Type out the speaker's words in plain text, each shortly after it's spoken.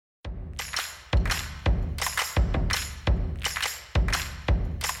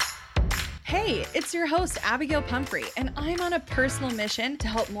Hey, it's your host, Abigail Pumphrey, and I'm on a personal mission to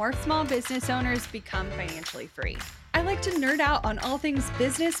help more small business owners become financially free. I like to nerd out on all things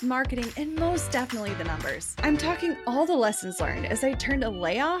business, marketing, and most definitely the numbers. I'm talking all the lessons learned as I turned a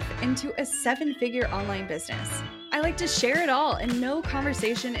layoff into a 7-figure online business. I like to share it all, and no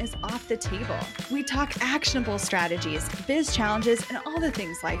conversation is off the table. We talk actionable strategies, biz challenges, and all the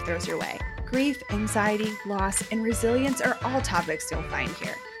things life throws your way. Grief, anxiety, loss, and resilience are all topics you'll find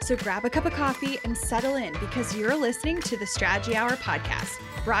here. So grab a cup of coffee and settle in because you're listening to the Strategy Hour podcast,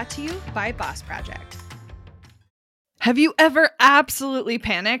 brought to you by Boss Project. Have you ever absolutely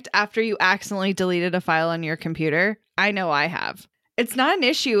panicked after you accidentally deleted a file on your computer? I know I have. It's not an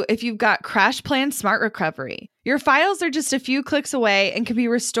issue if you've got CrashPlan Smart Recovery. Your files are just a few clicks away and can be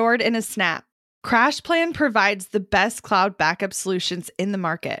restored in a snap. CrashPlan provides the best cloud backup solutions in the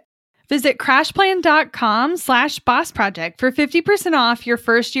market. Visit crashplan.com/bossproject for 50% off your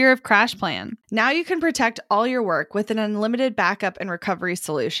first year of CrashPlan. Now you can protect all your work with an unlimited backup and recovery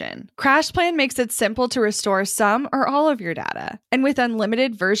solution. CrashPlan makes it simple to restore some or all of your data. And with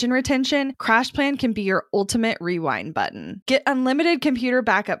unlimited version retention, CrashPlan can be your ultimate rewind button. Get unlimited computer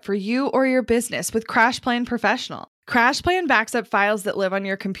backup for you or your business with CrashPlan Professional. CrashPlan backs up files that live on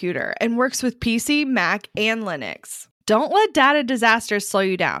your computer and works with PC, Mac, and Linux. Don't let data disasters slow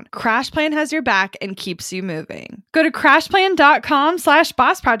you down. CrashPlan has your back and keeps you moving. Go to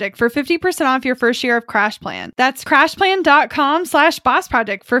crashplan.com/bossproject for 50% off your first year of CrashPlan. That's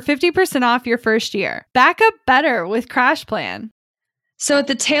crashplan.com/bossproject for 50% off your first year. Back up better with CrashPlan. So at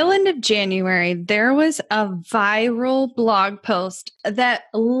the tail end of January, there was a viral blog post that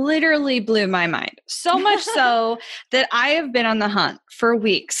literally blew my mind. So much so that I have been on the hunt for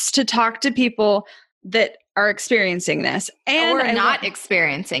weeks to talk to people that are experiencing this. And or not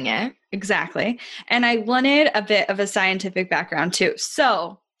experiencing it. Exactly. And I wanted a bit of a scientific background too.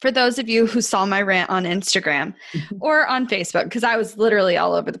 So for those of you who saw my rant on Instagram or on Facebook, because I was literally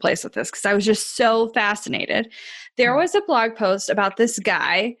all over the place with this because I was just so fascinated, there was a blog post about this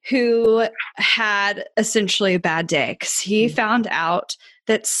guy who had essentially a bad day because he found out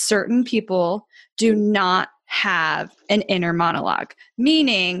that certain people do not have an inner monologue,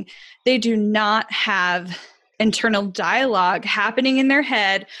 meaning they do not have internal dialogue happening in their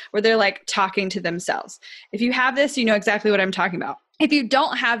head where they're like talking to themselves. If you have this, you know exactly what I'm talking about. If you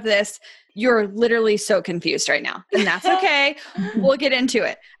don't have this, you're literally so confused right now, and that's okay. We'll get into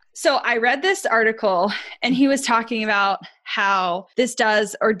it. So I read this article and he was talking about how this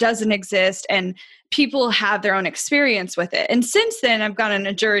does or doesn't exist and people have their own experience with it. And since then, I've gone on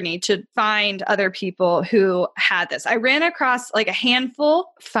a journey to find other people who had this. I ran across like a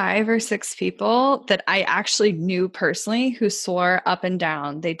handful, 5 or 6 people that I actually knew personally who swore up and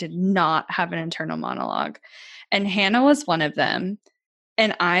down they did not have an internal monologue. And Hannah was one of them.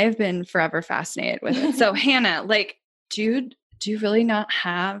 And I've been forever fascinated with it. So Hannah, like, do you really not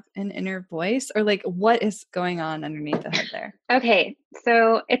have an inner voice, or like what is going on underneath the hood there? Okay,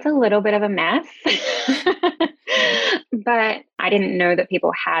 so it's a little bit of a mess, but I didn't know that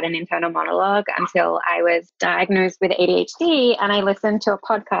people had an internal monologue until I was diagnosed with ADHD and I listened to a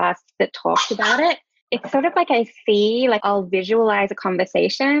podcast that talked about it. It's sort of like I'll visualize a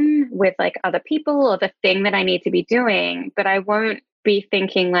conversation with like other people or the thing that I need to be doing, but I won't be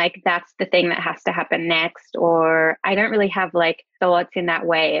thinking like that's the thing that has to happen next, or I don't really have like thoughts in that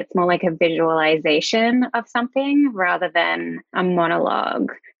way. It's more like a visualization of something rather than a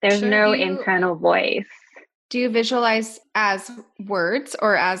monologue. There's no internal voice. Do you visualize as words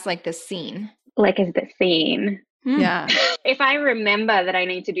or as like the scene? Like as the scene. Yeah. If I remember that I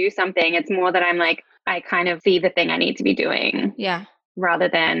need to do something, it's more that I'm like, I kind of see the thing I need to be doing. Yeah. Rather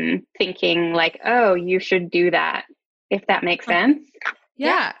than thinking like, oh, you should do that. If that makes sense.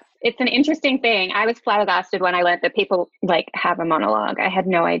 Yeah. It's an interesting thing. I was flabbergasted when I learned that people like have a monologue. I had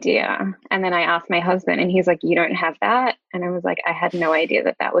no idea. And then I asked my husband and he's like, you don't have that? And I was like, I had no idea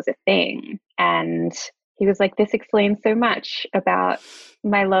that that was a thing. And he was like, this explains so much about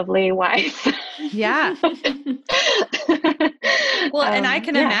my lovely wife. Yeah. Well, and I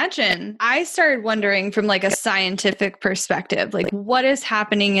can imagine, I started wondering from like a scientific perspective, like what is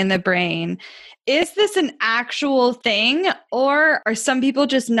happening in the brain? Is this an actual thing, or are some people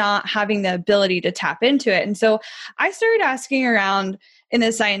just not having the ability to tap into it? And so I started asking around in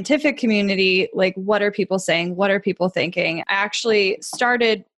the scientific community, like, what are people saying? What are people thinking? I actually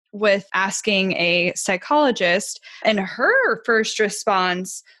started with asking a psychologist, and her first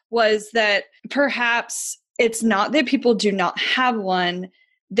response was that perhaps it's not that people do not have one.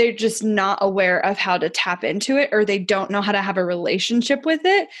 they're just not aware of how to tap into it, or they don't know how to have a relationship with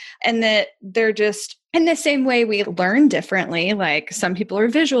it. And that they're just in the same way we learn differently. Like some people are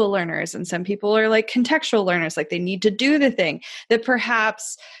visual learners and some people are like contextual learners, like they need to do the thing, that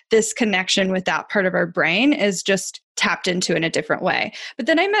perhaps this connection with that part of our brain is just tapped into in a different way. But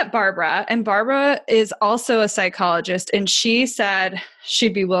then I met Barbara, and Barbara is also a psychologist, and she said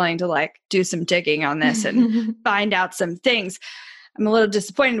she'd be willing to like do some digging on this and find out some things. I'm a little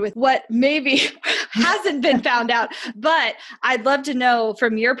disappointed with what maybe hasn't been found out, but I'd love to know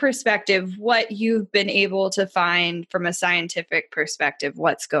from your perspective what you've been able to find from a scientific perspective,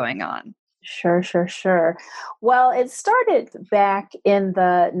 what's going on. Sure. Well, it started back in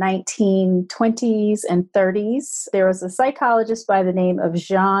the 1920s and 30s. There was a psychologist by the name of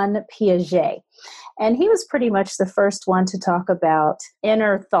Jean Piaget. And he was pretty much the first one to talk about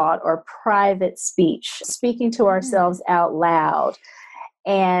inner thought or private speech, speaking to ourselves out loud.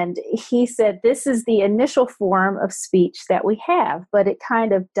 And he said, this is the initial form of speech that we have, but it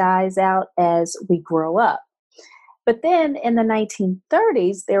kind of dies out as we grow up. But then in the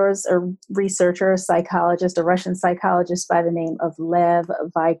 1930s, there was a researcher, a psychologist, a Russian psychologist by the name of Lev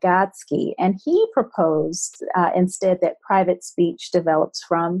Vygotsky. And he proposed instead that private speech develops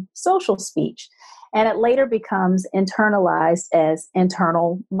from social speech. And it later becomes internalized as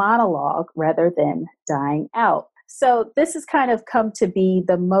internal monologue rather than dying out. So this has kind of come to be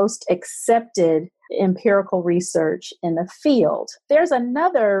the most accepted empirical research in the field. There's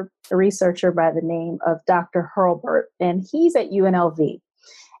another researcher by the name of Dr. Hurlburt, and he's at UNLV.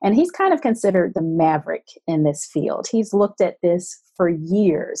 And he's kind of considered the maverick in this field. He's looked at this for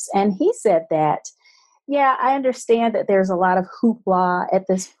years. And he said that, yeah, I understand that there's a lot of hoopla at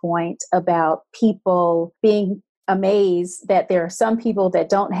this point about people being amazed that there are some people that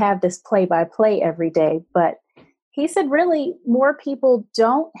don't have this play-by-play every day. But he said, really, more people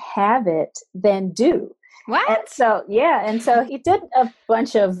don't have it than do. What? And so he did a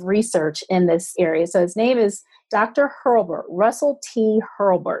bunch of research in this area. So his name is Dr. Hurlburt, Russell T.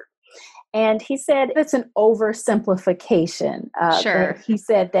 Hurlburt. And he said it's an oversimplification. Sure. He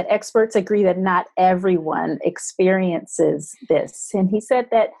said that experts agree that not everyone experiences this. And he said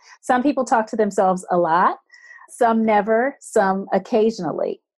that some people talk to themselves a lot, some never, some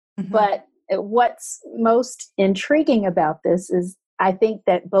occasionally. Mm-hmm. But what's most intriguing about this is I think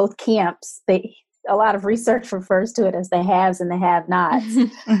that both camps, a lot of research refers to it as the haves and the have-nots,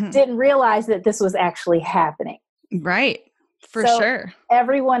 didn't realize that this was actually happening. Right. For sure.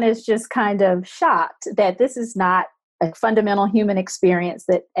 Everyone is just kind of shocked that this is not a fundamental human experience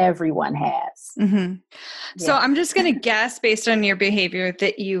that everyone has. Mm-hmm. Yeah. So I'm just going to guess based on your behavior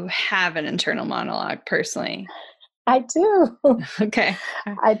that you have an internal monologue personally. I do. Okay.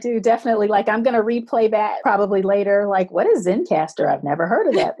 I do, definitely. Like, I'm going to replay back probably later. Like, what is Zencastr? I've never heard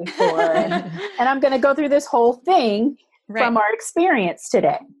of that before. and I'm going to go through this whole thing from our experience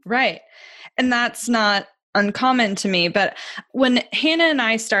today. Right. And that's not uncommon to me. But when Hannah and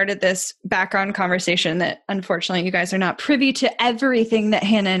I started this background conversation, that unfortunately you guys are not privy to everything that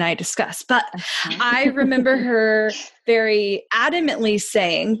Hannah and I discuss, but I remember her very adamantly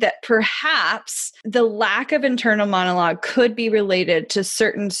saying that perhaps the lack of internal monologue could be related to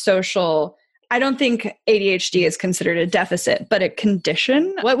certain social, I don't think ADHD is considered a deficit, but a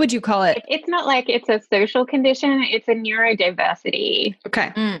condition. What would you call it? It's not like it's a social condition. It's a neurodiversity.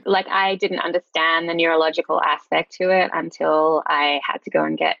 Okay. Like, I didn't understand the neurological aspect to it until I had to go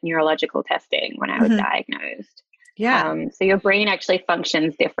and get neurological testing when I was diagnosed. Yeah. So your brain actually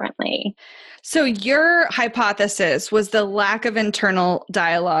functions differently. So your hypothesis was the lack of internal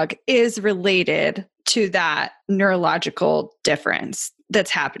dialogue is related to that neurological difference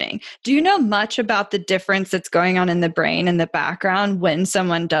that's happening. Do you know much about the difference that's going on in the brain in the background when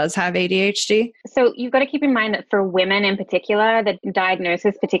someone does have ADHD? So you've got to keep in mind that for women in particular, the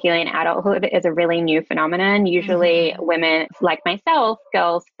diagnosis, particularly in adulthood, is a really new phenomenon. Usually women like myself,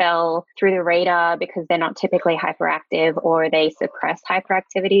 girls, fell through the radar because they're not typically hyperactive, or they suppress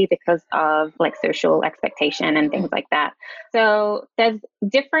hyperactivity because of like social expectation and things like that. So there's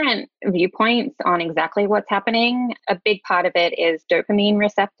different viewpoints on exactly what's happening. A big part of it is dopamine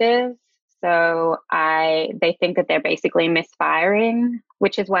receptors. So they think that they're basically misfiring,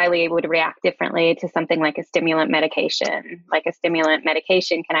 which is why we would react differently to something like a stimulant medication. Like, a stimulant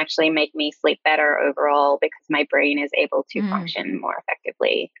medication can actually make me sleep better overall because my brain is able to function more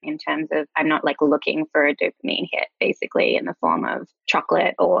effectively, in terms of I'm not like looking for a dopamine hit, basically in the form of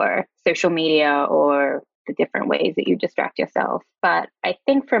chocolate or social media or the different ways that you distract yourself. But I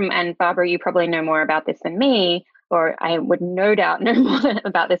think and Barbara, you probably know more about this than me, or I would no doubt know more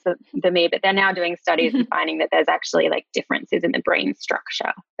about this than me, but they're now doing studies and finding that there's actually like differences in the brain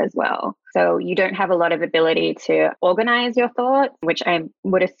structure as well. So you don't have a lot of ability to organize your thoughts, which I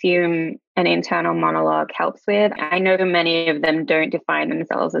would assume an internal monologue helps with. I know many of them don't define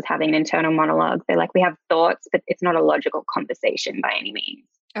themselves as having an internal monologue. They're like, we have thoughts, but it's not a logical conversation by any means.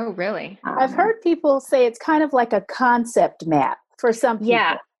 Oh, really? I've heard people say it's kind of like a concept map for some people.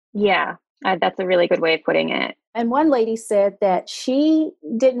 Yeah. That's a really good way of putting it. And one lady said that she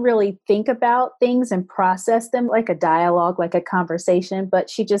didn't really think about things and process them like a dialogue, like a conversation, but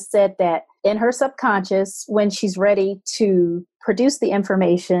she just said that in her subconscious, when she's ready to produce the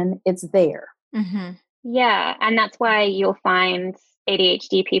information, it's there. Mm-hmm. Yeah. And that's why you'll find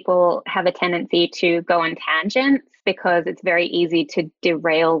ADHD people have a tendency to go on tangents, because it's very easy to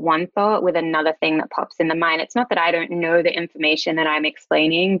derail one thought with another thing that pops in the mind. It's not that I don't know the information that I'm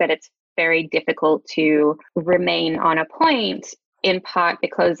explaining, but it's very difficult to remain on a point, in part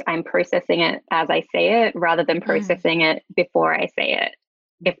because I'm processing it as I say it rather than processing it before I say it,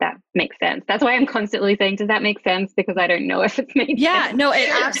 if that makes sense. That's why I'm constantly saying, does that make sense? Because I don't know if it's making sense. Yeah, no, it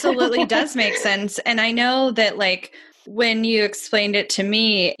absolutely does make sense. And I know that like when you explained it to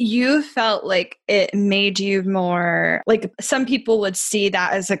me, you felt like it made you more, like some people would see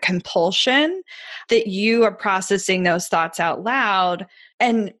that as a compulsion, that you are processing those thoughts out loud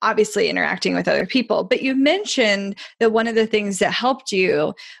and obviously interacting with other people. But you mentioned that one of the things that helped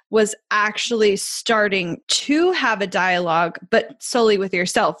you was actually starting to have a dialogue, but solely with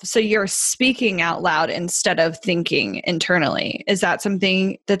yourself. So you're speaking out loud instead of thinking internally. Is that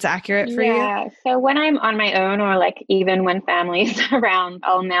something that's accurate for you? Yeah. So when I'm on my own, or like even when family's around,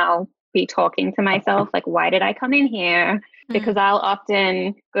 I'll now be talking to myself, like, why did I come in here? Because I'll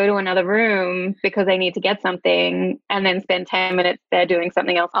often go to another room because I need to get something and then spend 10 minutes there doing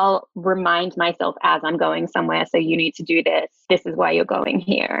something else. I'll remind myself as I'm going somewhere. So you need to do this. This is why you're going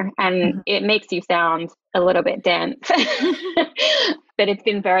here. And it makes you sound a little bit dense. But it's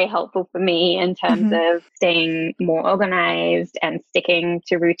been very helpful for me in terms of staying more organized and sticking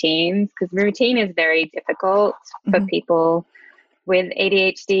to routines, because routine is very difficult for people with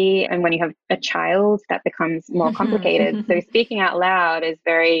ADHD. And when you have a child, that becomes more complicated. So speaking out loud is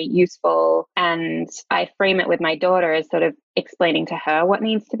very useful. And I frame it with my daughter as sort of explaining to her what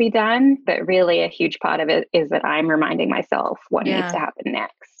needs to be done. But really a huge part of it is that I'm reminding myself what needs to happen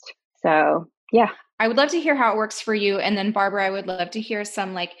next. So yeah. I would love to hear how it works for you. And then Barbara, I would love to hear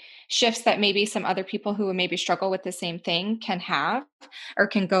some like shifts that maybe some other people who maybe struggle with the same thing can have or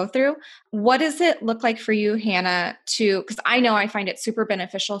can go through. What does it look like for you, Hannah, because I know I find it super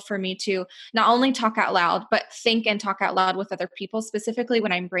beneficial for me to not only talk out loud, but think and talk out loud with other people, specifically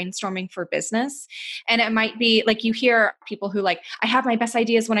when I'm brainstorming for business. And it might be like you hear people who like, I have my best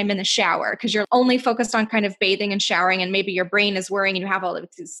ideas when I'm in the shower, because you're only focused on kind of bathing and showering, and maybe your brain is worrying and you have all of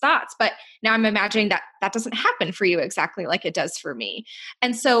these thoughts. But now I'm imagining that that doesn't happen for you exactly like it does for me.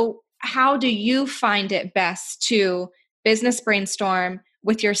 And so how do you find it best to business brainstorm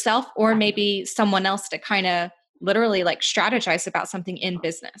with yourself or maybe someone else to kind of literally like strategize about something in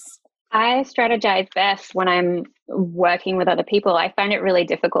business? I strategize best when I'm working with other people. I find it really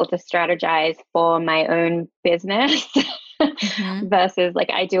difficult to strategize for my own business versus like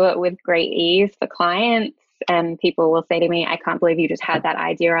I do it with great ease for clients. And people will say to me, I can't believe you just had that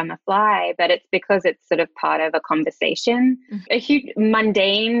idea on the fly. But it's because it's sort of part of a conversation. A huge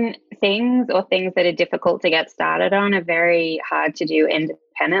mundane things or things that are difficult to get started on are very hard to do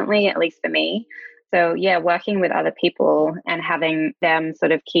independently, at least for me. So yeah, working with other people and having them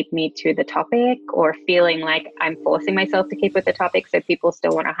sort of keep me to the topic, or feeling like I'm forcing myself to keep with the topic so people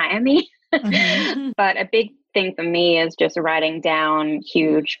still want to hire me. But a big thing for me is just writing down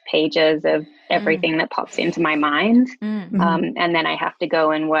huge pages of everything that pops into my mind. And then I have to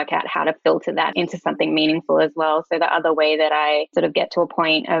go and work out how to filter that into something meaningful as well. So the other way that I sort of get to a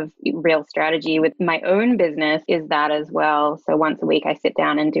point of real strategy with my own business is that as well. So once a week, I sit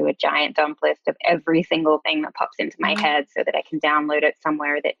down and do a giant dump list of every single thing that pops into my head so that I can download it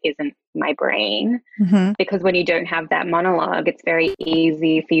somewhere that isn't my brain. Because when you don't have that monologue, it's very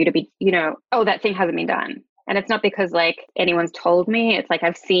easy for you to be, oh, that thing hasn't been done. And it's not because like anyone's told me, it's like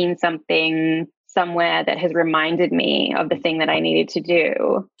I've seen something somewhere that has reminded me of the thing that I needed to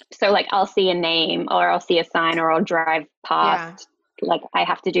do. So like I'll see a name, or I'll see a sign, or I'll drive past like I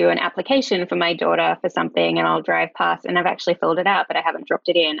have to do an application for my daughter for something and I'll drive past, and I've actually filled it out, but I haven't dropped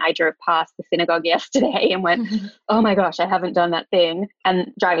it in. I drove past the synagogue yesterday and went, oh my gosh, I haven't done that thing.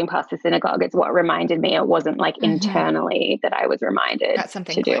 And driving past the synagogue is what reminded me. It wasn't like internally that I was reminded That's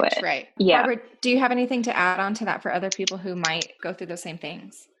something to do clicked, it. right? Yeah. Barbara, do you have anything to add on to that for other people who might go through those same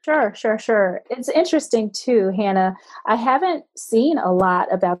things? Sure. It's interesting too, Hannah. I haven't seen a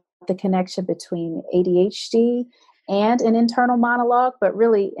lot about the connection between ADHD and an internal monologue, but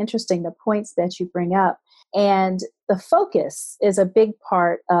really interesting the points that you bring up. And the focus is a big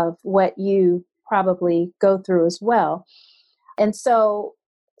part of what you probably go through as well. And so,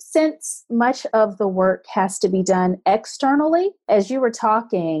 since much of the work has to be done externally, as you were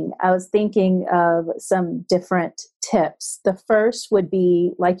talking, I was thinking of some different tips. The first would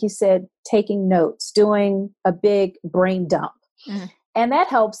be, like you said, taking notes, doing a big brain dump. And that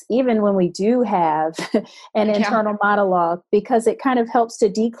helps even when we do have an internal monologue, because it kind of helps to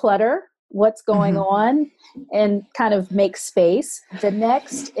declutter what's going on and kind of make space. The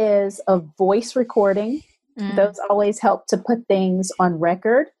next is a voice recording. Those always help to put things on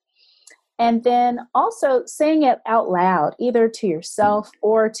record. And then also saying it out loud, either to yourself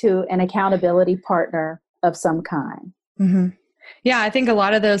or to an accountability partner of some kind. Yeah, I think a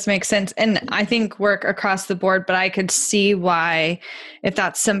lot of those make sense. And I think work across the board, but I could see why, if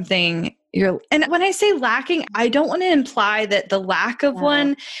that's something and when I say lacking, I don't want to imply that the lack of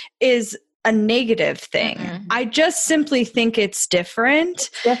one is a negative thing. I just simply think it's different.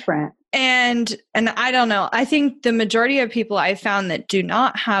 And I don't know. I think the majority of people I found that do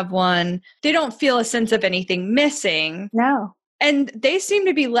not have one, they don't feel a sense of anything missing. No. And they seem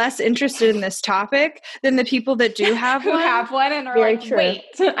to be less interested in this topic than the people that do have Who one. have one and are Very like, true. wait,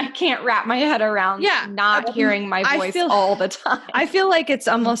 I can't wrap my head around not hearing my voice all the time. I feel like it's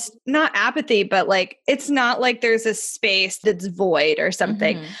almost not apathy, but like it's not like there's a space that's void or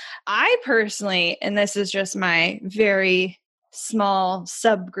something. I personally, and this is just my very small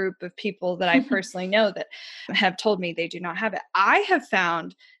subgroup of people that I personally know that have told me they do not have it. I have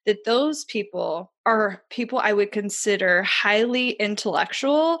found that those people are people I would consider highly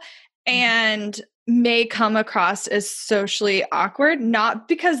intellectual and may come across as socially awkward, not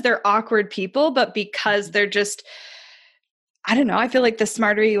because they're awkward people, but because they're just, I don't know, I feel like the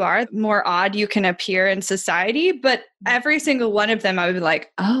smarter you are, the more odd you can appear in society. But every single one of them, I would be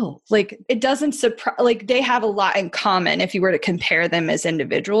like, oh, like it doesn't surprise, like they have a lot in common if you were to compare them as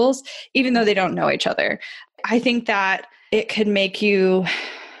individuals, even though they don't know each other. I think that it could make you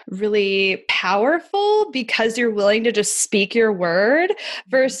really powerful because you're willing to just speak your word,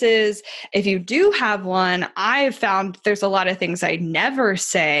 versus if you do have one, I've found there's a lot of things I never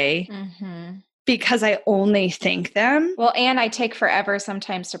say because I only think them. Well, and I take forever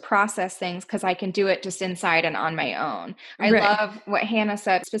sometimes to process things because I can do it just inside and on my own. I love what Hannah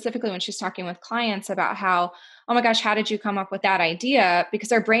said, specifically when she's talking with clients about how, oh my gosh, how did you come up with that idea?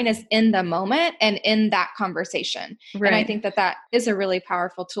 Because our brain is in the moment and in that conversation. And I think that that is a really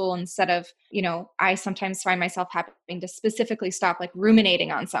powerful tool instead of, you know, I sometimes find myself having to specifically stop like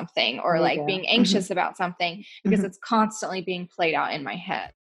ruminating on something or like being anxious about something because it's constantly being played out in my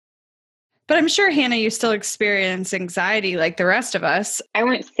head. But I'm sure, Hannah, you still experience anxiety like the rest of us. I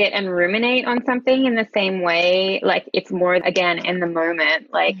won't sit and ruminate on something in the same way. Like it's more, again, in the moment.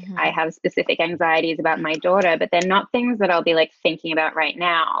 Like I have specific anxieties about my daughter, but they're not things that I'll be like thinking about right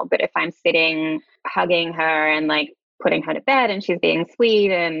now. But if I'm sitting, hugging her and like putting her to bed and she's being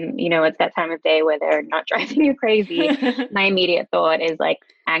sweet and, you know, it's that time of day where they're not driving you crazy, my immediate thought is like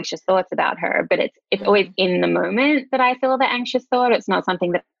anxious thoughts about her. But it's always in the moment that I feel the anxious thought. It's not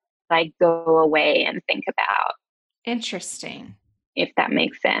something that I go away and think about. Interesting. If that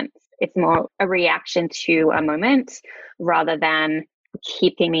makes sense. It's more a reaction to a moment rather than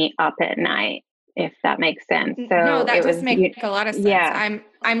keeping me up at night, if that makes sense. So no, that does make a lot of sense. Yeah.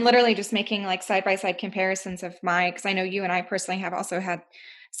 I'm literally just making like side-by-side comparisons of because I know you and I personally have also had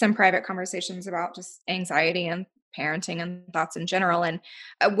some private conversations about just anxiety and parenting and thoughts in general. And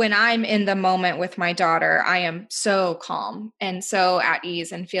when I'm in the moment with my daughter, I am so calm and so at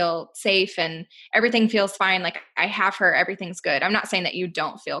ease and feel safe and everything feels fine. Like I have her, everything's good. I'm not saying that you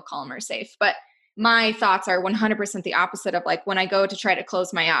don't feel calm or safe, but my thoughts are 100% the opposite of like when I go to try to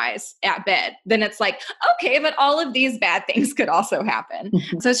close my eyes at bed, then it's like, okay, but all of these bad things could also happen.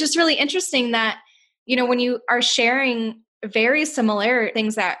 So it's just really interesting that, you know, when you are sharing very similar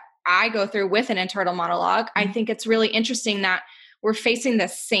things that I go through with an internal monologue, I think it's really interesting that we're facing the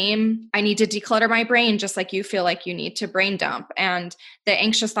same, I need to declutter my brain just like you feel like you need to brain dump. And the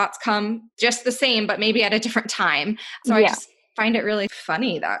anxious thoughts come just the same, but maybe at a different time. So I just find it really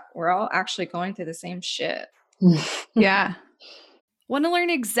funny that we're all actually going through the same shit. Yeah. Want to learn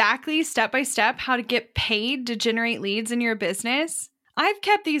exactly step by step how to get paid to generate leads in your business? I've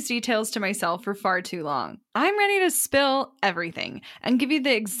kept these details to myself for far too long. I'm ready to spill everything and give you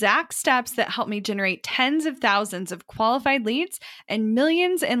the exact steps that help me generate tens of thousands of qualified leads and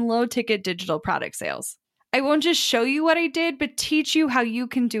millions in low-ticket digital product sales. I won't just show you what I did, but teach you how you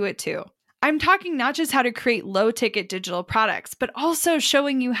can do it too. I'm talking not just how to create low-ticket digital products, but also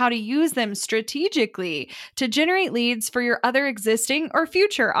showing you how to use them strategically to generate leads for your other existing or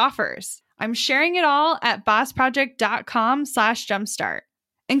future offers. I'm sharing it all at bossproject.com/jumpstart,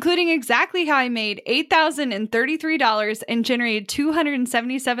 including exactly how I made $8,033 and generated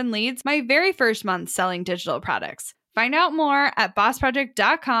 277 leads my very first month selling digital products. Find out more at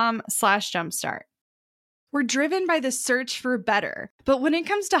bossproject.com/jumpstart. We're driven by the search for better. But when it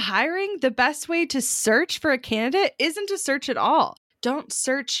comes to hiring, the best way to search for a candidate isn't to search at all. Don't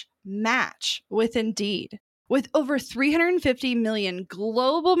search, match with Indeed. With over 350 million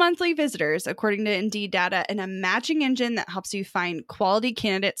global monthly visitors, according to Indeed data, and a matching engine that helps you find quality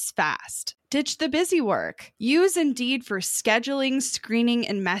candidates fast. Ditch the busy work. Use Indeed for scheduling, screening,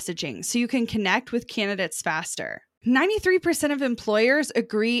 and messaging so you can connect with candidates faster. 93% of employers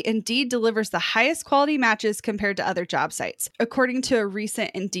agree Indeed delivers the highest quality matches compared to other job sites, according to a recent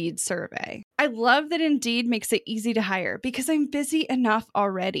Indeed survey. I love that Indeed makes it easy to hire because I'm busy enough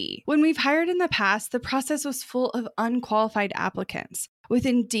already. When we've hired in the past, the process was full of unqualified applicants. With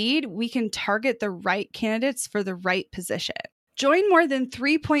Indeed, we can target the right candidates for the right position. Join more than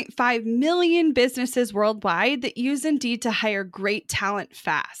 3.5 million businesses worldwide that use Indeed to hire great talent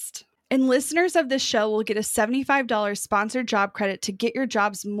fast. And listeners of this show will get a $75 sponsored job credit to get your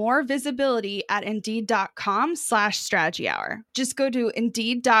jobs more visibility at Indeed.com/strategy hour. Just go to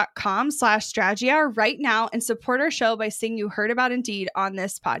Indeed.com/strategy hour right now and support our show by saying you heard about Indeed on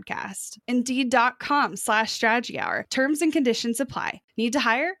this podcast. Indeed.com/strategy hour. Terms and conditions apply. Need to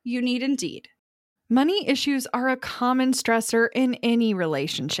hire? You need Indeed. Money issues are a common stressor in any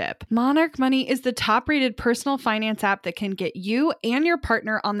relationship. Monarch Money is the top-rated personal finance app that can get you and your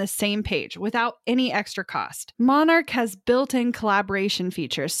partner on the same page without any extra cost. Monarch has built-in collaboration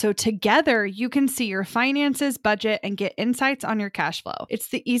features, so together you can see your finances, budget, and get insights on your cash flow. It's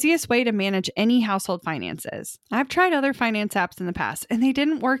the easiest way to manage any household finances. I've tried other finance apps in the past, and they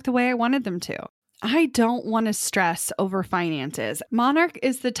didn't work the way I wanted them to. I don't want to stress over finances. Monarch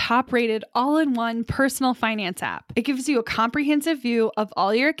is the top-rated all-in-one personal finance app. It gives you a comprehensive view of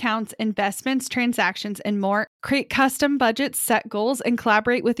all your accounts, investments, transactions, and more. Create custom budgets, set goals, and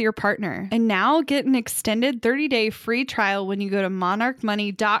collaborate with your partner. And now get an extended 30-day free trial when you go to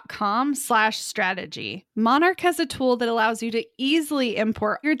monarchmoney.com/strategy. Monarch has a tool that allows you to easily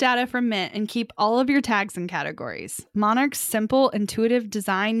import your data from Mint and keep all of your tags and categories. Monarch's simple, intuitive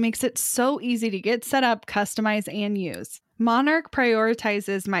design makes it so easy to get set up, customize, and use. Monarch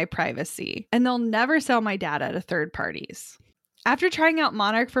prioritizes my privacy, and they'll never sell my data to third parties. After trying out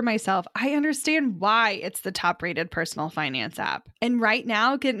Monarch for myself, I understand why it's the top-rated personal finance app. And right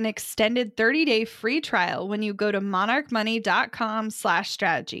now, get an extended 30-day free trial when you go to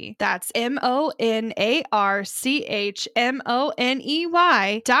monarchmoney.com/strategy. That's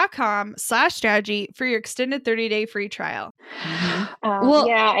monarchmoney.com/strategy for your extended 30-day free trial. Well,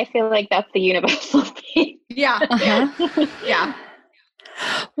 yeah, I feel like that's the universal thing. Yeah. Yeah.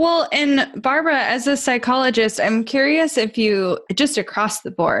 Well, and Barbara, as a psychologist, I'm curious if you, just across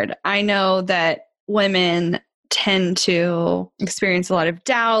the board, I know that women tend to experience a lot of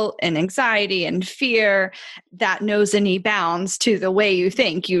doubt and anxiety and fear that knows any bounds to the way you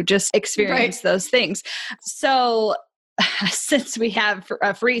think. You just experience those things. So since we have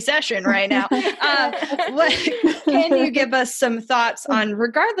a free session right now, can you give us some thoughts on,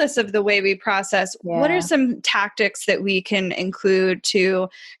 regardless of the way we process, what are some tactics that we can include to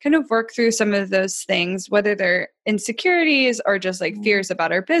kind of work through some of those things, whether they're insecurities or just like fears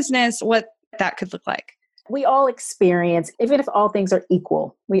about our business, what that could look like? We all experience, even if all things are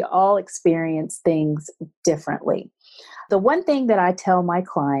equal, we all experience things differently. The one thing that I tell my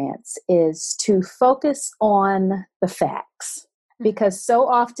clients is to focus on the facts, because so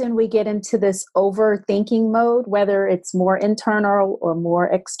often we get into this overthinking mode, whether it's more internal or more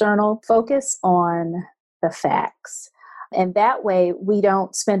external. Focus on the facts. And that way we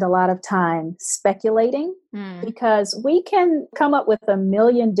don't spend a lot of time speculating, because we can come up with a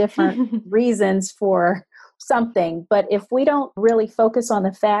million different reasons for something. But if we don't really focus on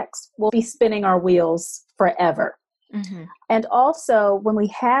the facts, we'll be spinning our wheels forever. Mm-hmm. And also, when we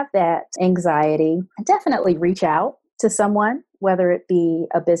have that anxiety, definitely reach out to someone, whether it be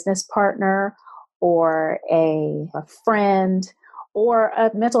a business partner or a friend or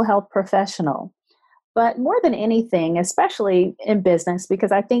a mental health professional. But more than anything, especially in business,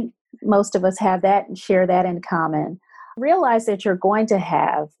 because I think most of us have that and share that in common, realize that you're going to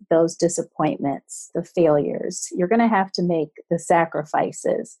have those disappointments, the failures. You're going to have to make the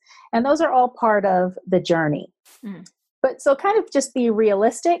sacrifices. And those are all part of the journey. Mm. But so kind of just be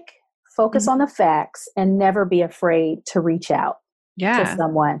realistic, focus on the facts, and never be afraid to reach out to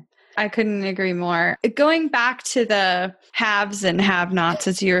someone. I couldn't agree more. Going back to the haves and have-nots,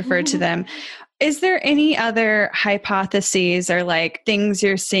 as you referred to them, is there any other hypotheses or like things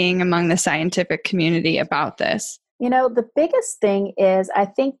you're seeing among the scientific community about this? The biggest thing is I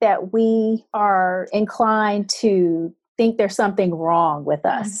think that we are inclined to think there's something wrong with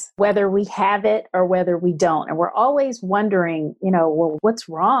us, whether we have it or whether we don't. And we're always wondering, well, what's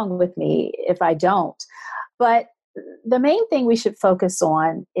wrong with me if I don't? But the main thing we should focus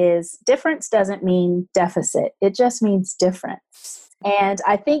on is difference doesn't mean deficit. It just means difference. And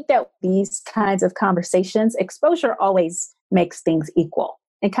I think that these kinds of conversations, exposure always makes things equal.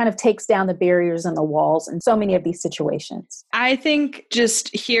 It kind of takes down the barriers and the walls in so many of these situations. I think just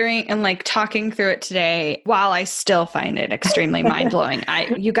hearing and like talking through it today, while I still find it extremely mind-blowing,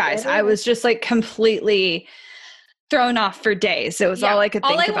 I was just like completely thrown off for days. It was all I could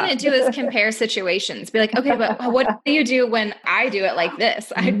think about. All I want to do is compare situations. Be like, okay, but what do you do when I do it like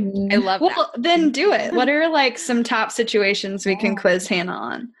this? I love that. Well, then do it. What are like some top situations we can quiz Hannah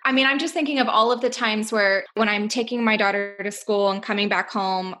on? I mean, I'm just thinking of all of the times where when I'm taking my daughter to school and coming back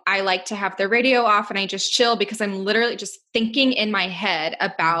home, I like to have the radio off and I just chill because I'm literally just thinking in my head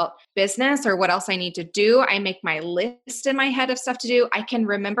about business or what else I need to do. I make my list in my head of stuff to do. I can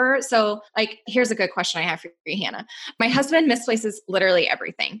remember. So like, here's a good question I have for you, Hannah. My husband misplaces literally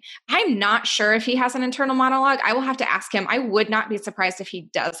everything. I'm not sure if he has an internal monologue. I will have to ask him. I would not be surprised if he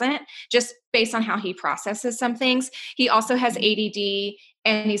doesn't, just based on how he processes some things. He also has ADD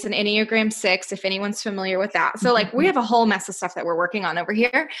and he's an Enneagram 6, if anyone's familiar with that. So like we have a whole mess of stuff that we're working on over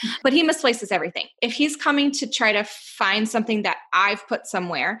here, but he misplaces everything. If he's coming to try to find something that I've put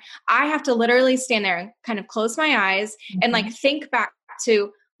somewhere, I have to literally stand there and kind of close my eyes and like think back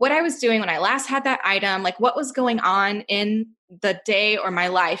to what I was doing when I last had that item, like what was going on in the day or my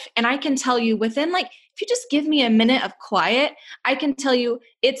life. And I can tell you within like, if you just give me a minute of quiet, I can tell you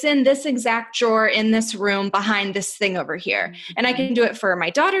it's in this exact drawer in this room behind this thing over here. And I can do it for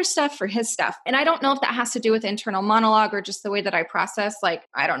my daughter's stuff, for his stuff. And I don't know if that has to do with internal monologue or just the way that I process, like,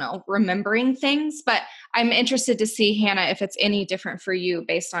 I don't know, remembering things. But I'm interested to see, Hannah, if it's any different for you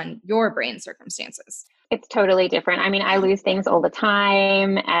based on your brain circumstances. It's totally different. I mean, I lose things all the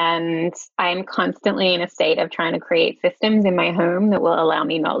time, and I'm constantly in a state of trying to create systems in my home that will allow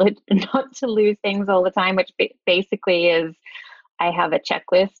me not to lose things all the time, which basically is I have a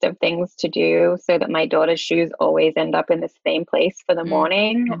checklist of things to do so that my daughter's shoes always end up in the same place for the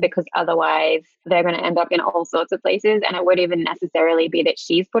morning, because otherwise they're going to end up in all sorts of places. And it wouldn't even necessarily be that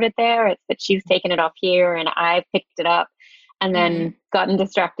she's put it there. It's that she's taken it off here and I picked it up and then gotten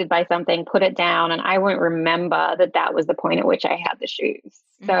distracted by something, put it down, and I won't remember that was the point at which I had the shoes.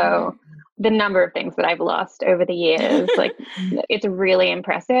 So the number of things that I've lost over the years, like it's really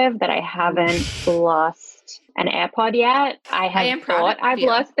impressive that I haven't lost an AirPod yet. I have thought I've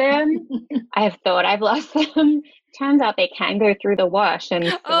lost them. I have thought I've lost them. Turns out they can go through the wash and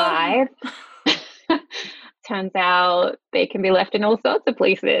survive. Turns out they can be left in all sorts of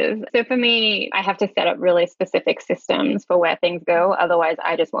places. So for me, I have to set up really specific systems for where things go. Otherwise,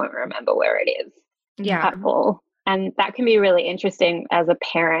 I just won't remember where it is at all. And that can be really interesting as a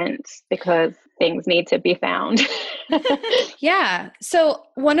parent because things need to be found. Yeah. So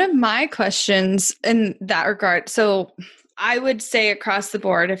one of my questions in that regard, so I would say across the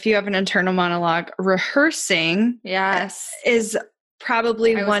board, if you have an internal monologue, rehearsing is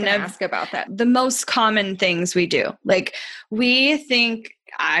probably one of ask about that. The most common things we do. Like we think,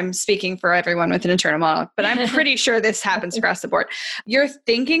 I'm speaking for everyone with an internal monologue, but I'm pretty sure this happens across the board. You're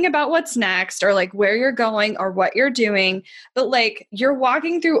thinking about what's next or like where you're going or what you're doing, but like you're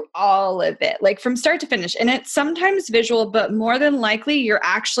walking through all of it, like from start to finish. And it's sometimes visual, but more than likely you're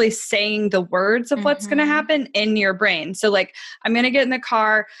actually saying the words of what's going to happen in your brain. So like, I'm going to get in the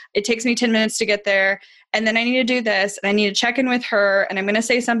car. It takes me 10 minutes to get there. And then I need to do this and I need to check in with her and I'm going to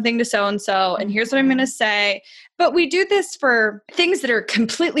say something to so-and-so and here's what I'm going to say. But we do this for things that are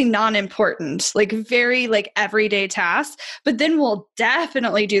completely non-important, like very like everyday tasks. But then we'll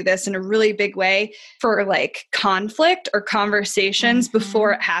definitely do this in a really big way for like conflict or conversations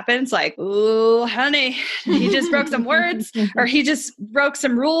before it happens. Like, ooh, honey, he just broke some words or he just broke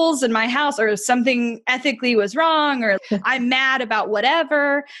some rules in my house or something ethically was wrong or I'm mad about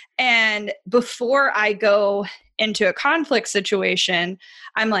whatever. And before I go into a conflict situation,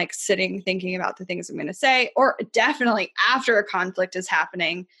 I'm like sitting thinking about the things I'm going to say, or definitely after a conflict is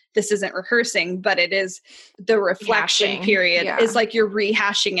happening, this isn't rehearsing, but it is the reflection period. Yeah. Is like you're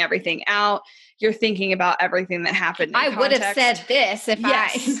rehashing everything out. You're thinking about everything that happened. I would have said this if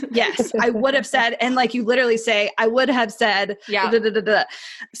yes, I would have said, and like you literally say, I would have said, Yeah. da, da, da, da.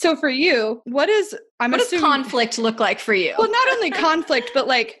 So for you, what does conflict look like for you? Well, not only conflict, but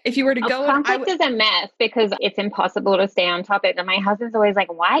like if you were to go, conflict is a mess because it's impossible to stay on topic. And my husband's always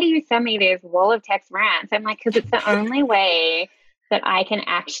like, "Why do you send me these wall of text rants?" I'm like, "Because it's the only way that I can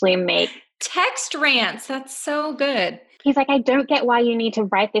actually make text rants." That's so good. He's like, "I don't get why you need to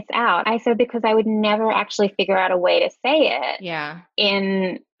write this out." I said, "Because I would never actually figure out a way to say it." Yeah.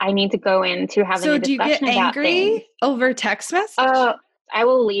 I need to go into having a discussion about things. So do you get angry over text message? I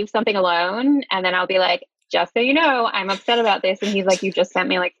will leave something alone and then I'll be like, "Just so you know, I'm upset about this." And he's like, "You just sent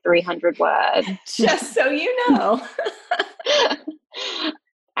me like 300 words." Just so you know.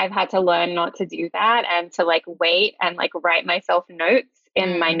 I've had to learn not to do that and to like wait and like write myself notes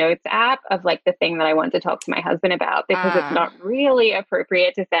in my notes app of like the thing that I want to talk to my husband about, because it's not really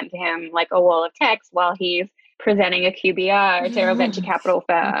appropriate to send to him like a wall of text while he's presenting a QBR to a venture capital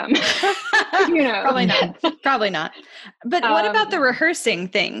firm. Probably not. But what about the rehearsing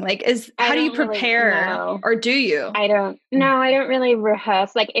thing? Like, how do you prepare, or do you? I don't really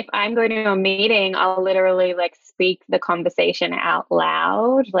rehearse. Like, if I'm going to a meeting, I'll literally like speak the conversation out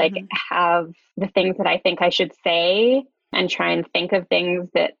loud, like have the things that I think I should say, and try and think of things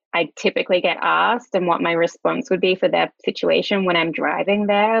that I typically get asked and what my response would be for that situation when I'm driving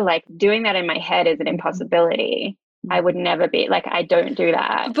there. Like, doing that in my head is an impossibility. I would never be like, I don't do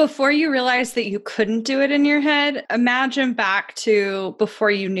that. Before you realized that you couldn't do it in your head, imagine back to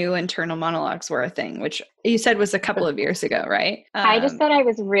before you knew internal monologues were a thing, which you said was a couple of years ago, right? I just thought I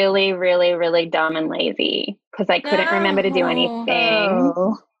was really, really, really dumb and lazy because I couldn't remember to do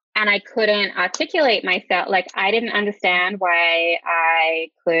anything. And I couldn't articulate myself. Like, I didn't understand why I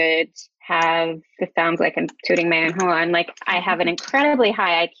could have, this sounds like I'm tooting my own horn. Like, I have an incredibly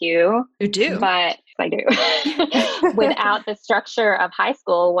high IQ. You do? But I do. Without the structure of high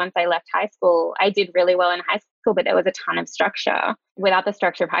school, once I left high school, I did really well in high school, but there was a ton of structure. Without the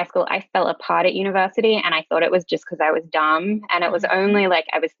structure of high school, I fell apart at university, and I thought it was just because I was dumb. And it was only like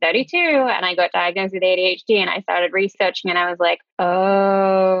I was 32 and I got diagnosed with ADHD, and I started researching and I was like,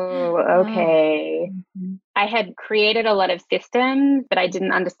 oh, okay. I had created a lot of systems, but I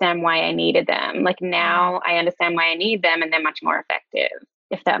didn't understand why I needed them. Like, now I understand why I need them, and they're much more effective,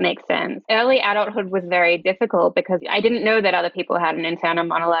 if that makes sense. Early adulthood was very difficult because I didn't know that other people had an internal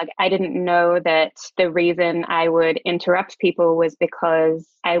monologue. I didn't know that the reason I would interrupt people was because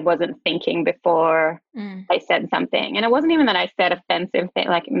I wasn't thinking before I said something. And it wasn't even that I said offensive things,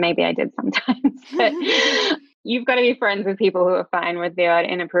 like maybe I did sometimes, but you've got to be friends with people who are fine with the odd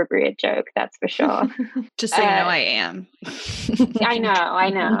inappropriate joke, that's for sure. Just so you know, I am. I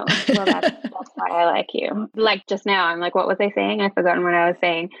know. Well, that's why I like you. Like, just now, I'm like, what was I saying? I've forgotten what I was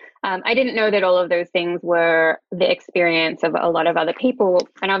saying. I didn't know that all of those things were the experience of a lot of other people.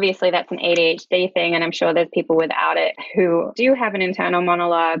 And obviously that's an ADHD thing. And I'm sure there's people without it who do have an internal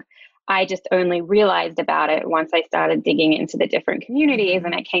monologue. I just only realized about it once I started digging into the different communities,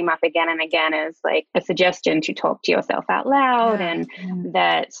 and it came up again and again as like a suggestion to talk to yourself out loud. And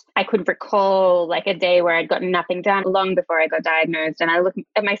that I could recall like a day where I'd gotten nothing done long before I got diagnosed. And I looked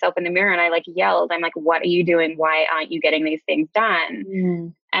at myself in the mirror and I like yelled, I'm like, what are you doing? Why aren't you getting these things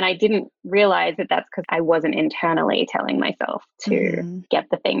done? And I didn't realize that that's because I wasn't internally telling myself to get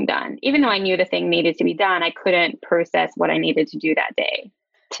the thing done. Even though I knew the thing needed to be done, I couldn't process what I needed to do that day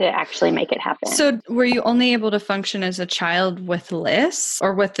to actually make it happen. So were you only able to function as a child with lists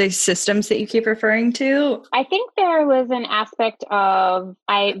or with the systems that you keep referring to? I think there was an aspect of,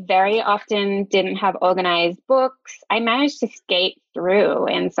 I very often didn't have organized books. I managed to skate through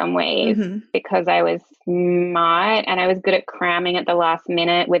in some ways because I was smart and I was good at cramming at the last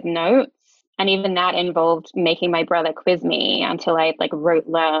minute with notes. And even that involved making my brother quiz me until I like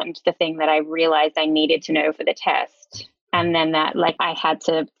learned the thing that I realized I needed to know for the test. And then that, like, I had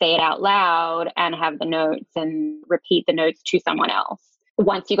to say it out loud and have the notes and repeat the notes to someone else.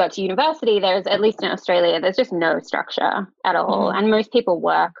 Once you got to university, there's, at least in Australia, there's just no structure at all. And most people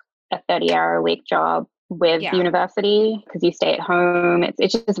work a 30-hour-a-week job with university because you stay at home.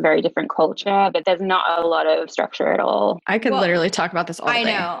 It's just a very different culture, but there's not a lot of structure at all. I could literally talk about this all day. I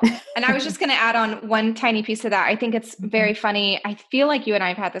know. And I was just going to add on one tiny piece of that. I think it's very funny. I feel like you and I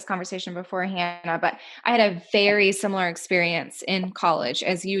have had this conversation before, Hannah, but I had a very similar experience in college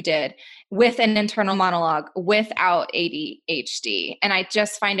as you did with an internal monologue without ADHD. And I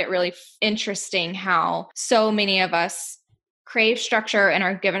just find it really interesting how so many of us crave structure and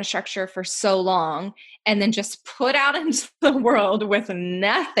are given structure for so long and then just put out into the world with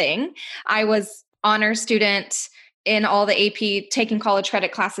nothing. I was honor student in all the AP, taking college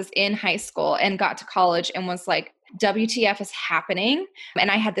credit classes in high school, and got to college and was like, WTF is happening?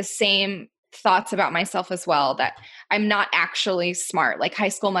 And I had the same thoughts about myself as well, that I'm not actually smart. Like high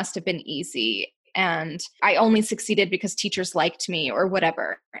school must have been easy. And I only succeeded because teachers liked me or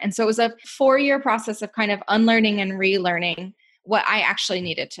whatever. And so it was a 4-year process of kind of unlearning and relearning what I actually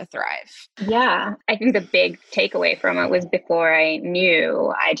needed to thrive. Yeah. I think the big takeaway from it was before I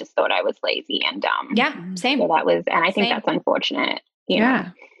knew, I just thought I was lazy and dumb. Yeah, same. So that was, and I think that's unfortunate. You know?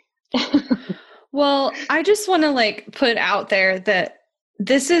 Well, I just want to put out there that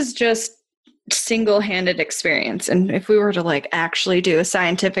this is just single-handed experience. And if we were to actually do a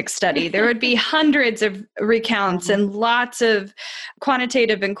scientific study, there would be hundreds of recounts and lots of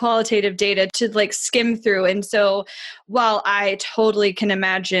quantitative and qualitative data to skim through. And so while I totally can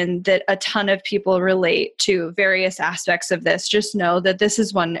imagine that a ton of people relate to various aspects of this, just know that this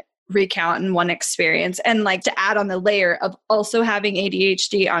is one recount and one experience. And to add on the layer of also having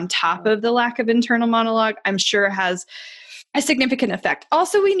ADHD on top of the lack of internal monologue, I'm sure has a significant effect.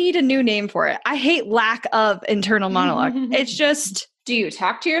 Also, we need a new name for it. I hate lack of internal monologue. It's just... Do you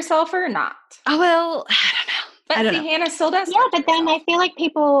talk to yourself or not? Oh, well, I don't know. But see, Hannah still does. Yeah, but then I feel like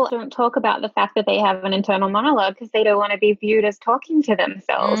people don't talk about the fact that they have an internal monologue because they don't want to be viewed as talking to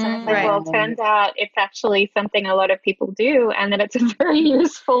themselves. And it's well, it turns out it's actually something a lot of people do, and that it's a very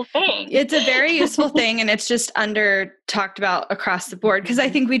useful thing. It's a very useful thing, and it's just under talked about across the board because I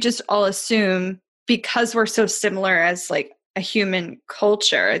think we just all assume, because we're so similar as a human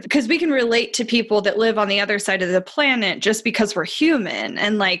culture, because we can relate to people that live on the other side of the planet just because we're human,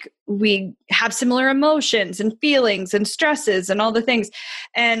 and we have similar emotions and feelings and stresses and all the things.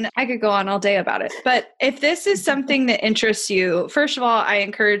 And I could go on all day about it. But if this is something that interests you, first of all, I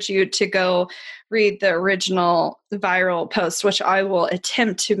encourage you to go read the original viral post, which I will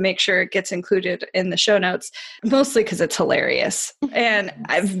attempt to make sure it gets included in the show notes, mostly because it's hilarious and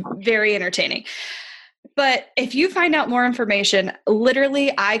very entertaining. But if you find out more information,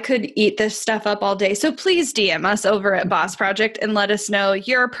 literally, I could eat this stuff up all day. So please DM us over at Boss Project and let us know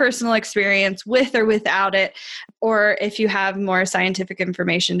your personal experience with or without it, or if you have more scientific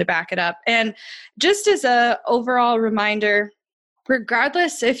information to back it up. And just as an overall reminder,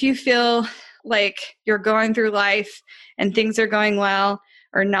 regardless if you feel like you're going through life and things are going well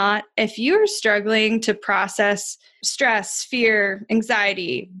or not, if you're struggling to process stress, fear,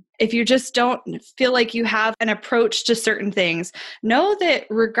 anxiety, if you just don't feel like you have an approach to certain things, know that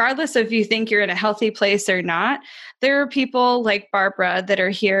regardless of if you think you're in a healthy place or not, there are people like Barbara that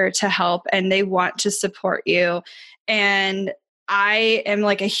are here to help and they want to support you. And I am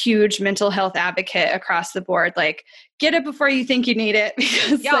a huge mental health advocate across the board. Get it before you think you need it,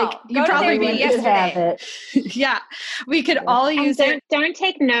 because you probably need yesterday. Yeah, we could all use it. Don't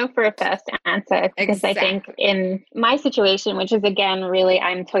take no for a first answer, because I think in my situation, which is again, really,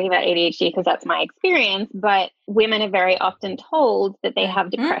 I'm talking about ADHD because that's my experience, but women are very often told that they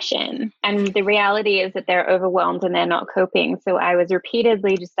have depression. And the reality is that they're overwhelmed and they're not coping. So I was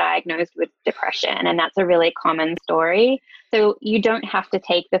repeatedly just diagnosed with depression, and that's a really common story. So you don't have to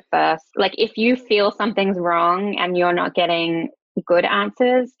take the first, if you feel something's wrong and you're not getting good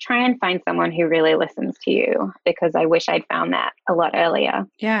answers, try and find someone who really listens to you, because I wish I'd found that a lot earlier.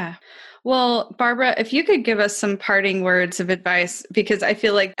 Yeah. Well, Barbara, if you could give us some parting words of advice, because I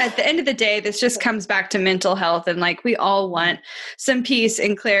feel like at the end of the day, this just comes back to mental health, and we all want some peace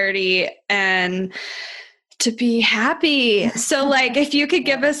and clarity and to be happy. So if you could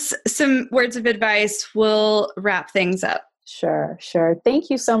give us some words of advice, we'll wrap things up. Sure. Thank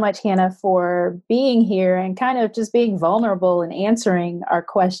you so much, Hannah, for being here and kind of just being vulnerable and answering our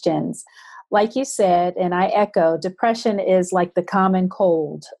questions. Like you said, and I echo, depression is like the common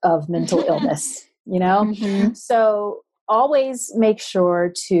cold of mental illness, So always make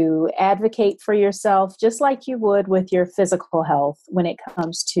sure to advocate for yourself, just like you would with your physical health when it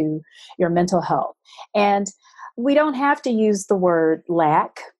comes to your mental health. And we don't have to use the word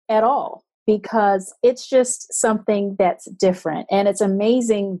lack at all, because it's just something that's different. And it's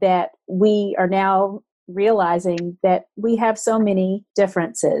amazing that we are now realizing that we have so many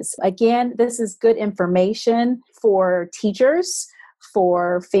differences. Again, this is good information for teachers,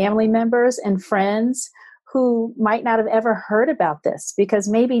 for family members and friends who might not have ever heard about this, because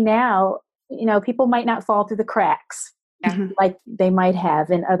maybe now, people might not fall through the cracks like they might have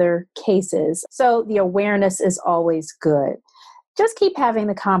in other cases. So the awareness is always good. Just keep having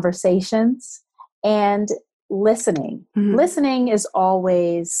the conversations and listening. Listening is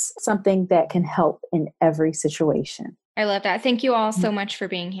always something that can help in every situation. I love that. Thank you all so much for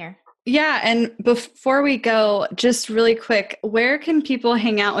being here. Yeah. And before we go, just really quick, where can people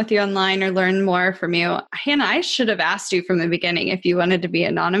hang out with you online or learn more from you? Hannah, I should have asked you from the beginning if you wanted to be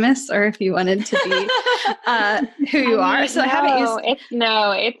anonymous or if you wanted to be who you are. So I haven't used...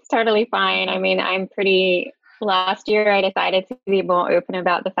 It's totally fine. I mean, last year I decided to be more open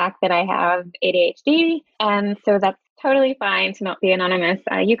about the fact that I have ADHD. And so that's totally fine to not be anonymous.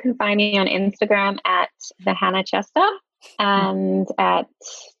 You can find me on Instagram at the Hannah Chester, and at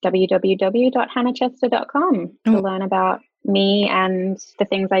www.hannahchester.com to learn about me and the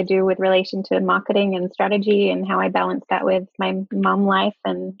things I do with relation to marketing and strategy and how I balance that with my mom life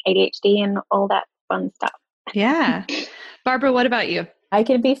and ADHD and all that fun stuff. Yeah. Barbara, what about you? I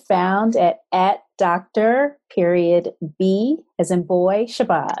can be found at Dr. B as in boy,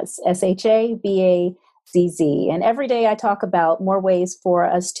 Shabazz, Shabazz. And every day I talk about more ways for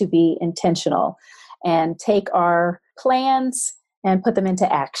us to be intentional and take our plans and put them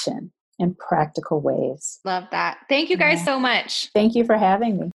into action in practical ways. Love that. Thank you guys so much. Thank you for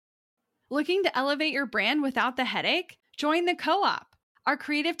having me. Looking to elevate your brand without the headache? Join the Co-op, our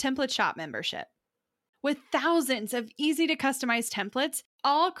creative template shop membership. With thousands of easy to customize templates,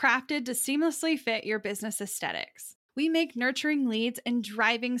 all crafted to seamlessly fit your business aesthetics, we make nurturing leads and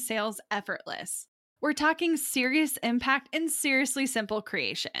driving sales effortless. We're talking serious impact and seriously simple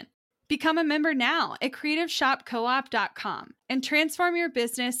creation. Become a member now at creativeshopcoop.com and transform your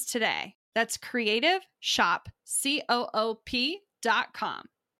business today. That's creativeshopcoop.com.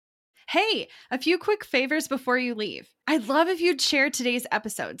 Hey, a few quick favors before you leave. I'd love if you'd share today's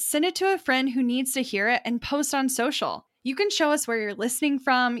episode, send it to a friend who needs to hear it, and post on social. You can show us where you're listening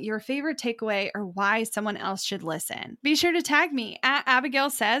from, your favorite takeaway, or why someone else should listen. Be sure to tag me at Abigail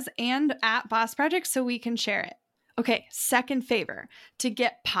Says and at Boss Project so we can share it. Okay, second favor, to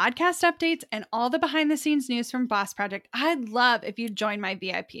get podcast updates and all the behind the scenes news from Boss Project, I'd love if you'd join my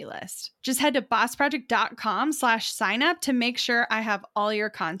VIP list. Just head to bossproject.com/sign up to make sure I have all your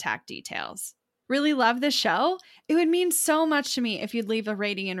contact details. Really love the show? It would mean so much to me if you'd leave a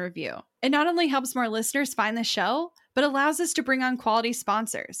rating and review. It not only helps more listeners find the show, but allows us to bring on quality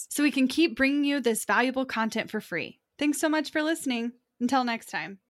sponsors so we can keep bringing you this valuable content for free. Thanks so much for listening. Until next time.